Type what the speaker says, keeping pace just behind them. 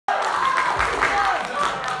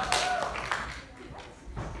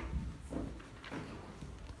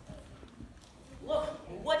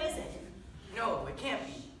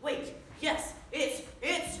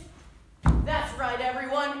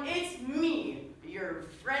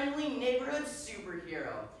friendly neighborhood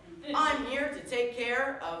superhero. I'm here to take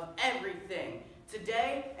care of everything.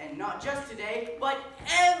 Today, and not just today, but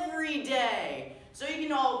every day. So you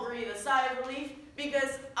can all breathe a sigh of relief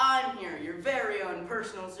because I'm here, your very own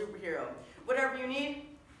personal superhero. Whatever you need,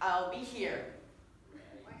 I'll be here.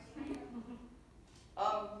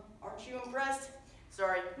 Aren't you impressed?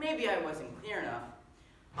 Sorry, maybe I wasn't clear enough.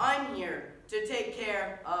 I'm here to take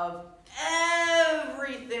care of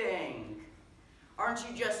everything. Aren't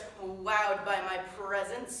you just wowed by my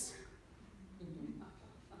presence?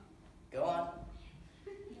 Go on.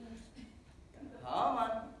 Come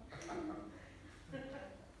on.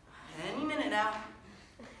 Any minute now.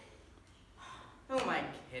 Who am I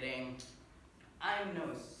kidding? I'm no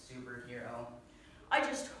superhero. I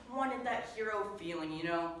just wanted that hero feeling, you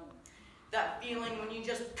know? That feeling when you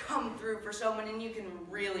just come through for someone and you can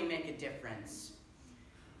really make a difference.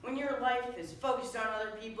 When your life is focused on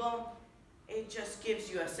other people, it just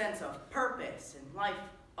gives you a sense of purpose and life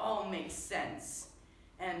all makes sense.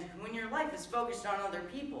 And when your life is focused on other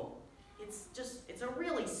people, it's a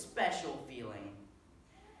really special feeling.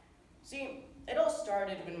 See, it all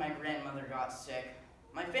started when my grandmother got sick.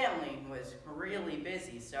 My family was really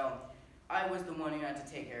busy, so I was the one who had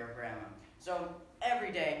to take care of Grandma. So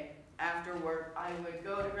every day after work, I would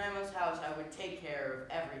go to Grandma's house, I would take care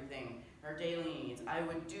of everything, her daily needs. I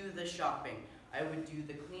would do the shopping, I would do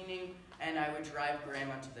the cleaning, and I would drive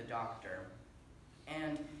Grandma to the doctor.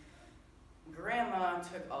 And Grandma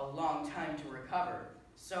took a long time to recover,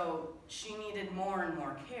 so she needed more and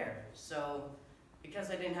more care. So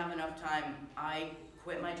because I didn't have enough time, I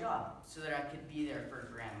quit my job so that I could be there for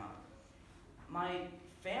Grandma. My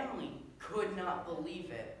family could not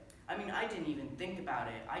believe it. I mean, I didn't even think about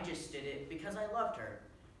it. I just did it because I loved her.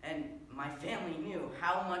 And my family knew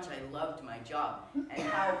how much I loved my job and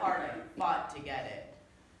how hard I fought to get it.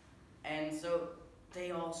 And so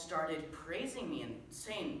they all started praising me and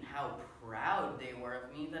saying how proud they were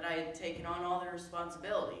of me that I had taken on all the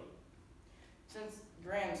responsibility. Since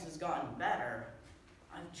Grams has gotten better,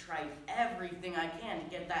 I've tried everything I can to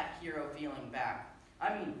get that hero feeling back.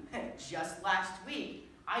 I mean, just last week,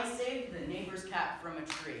 I saved the neighbor's cat from a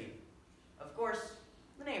tree. Of course,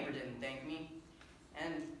 the neighbor didn't thank me.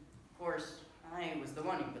 And of course, I was the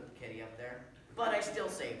one who put the kitty up there. But I still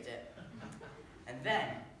saved it. And then,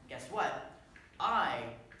 guess what? I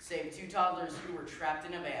saved 2 toddlers who were trapped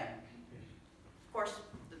in a van. Of course,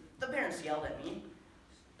 the parents yelled at me.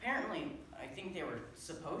 Apparently, I think they were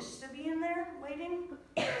supposed to be in there waiting.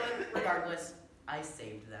 But regardless, I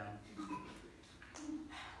saved them.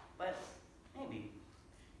 But maybe,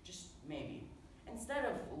 just maybe, instead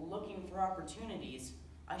of looking for opportunities,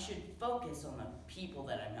 I should focus on the people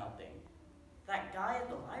that I'm helping. That guy at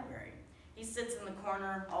the library, he sits in the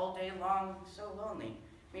corner all day long, so lonely.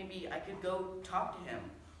 Maybe I could go talk to him.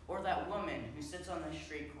 Or that woman who sits on the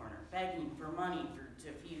street corner, begging for money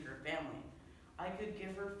to feed her family. I could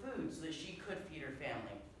give her food so that she could feed her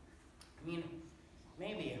family. I mean,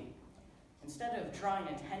 maybe, instead of drawing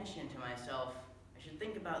attention to myself, I should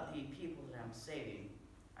think about the people that I'm saving.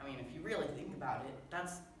 I mean, if you really think about it,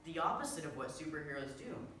 that's the opposite of what superheroes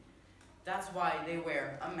do. That's why they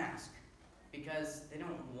wear a mask, because they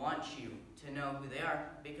don't want you to know who they are,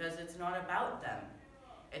 because it's not about them.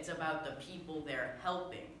 It's about the people they're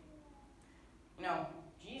helping. You know,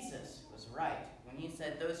 Jesus was right when he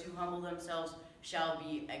said, "Those who humble themselves shall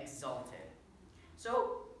be exalted."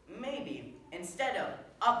 So maybe, instead of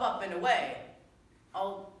up, up, and away,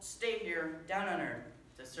 I'll stay here down on earth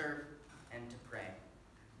to serve and to pray.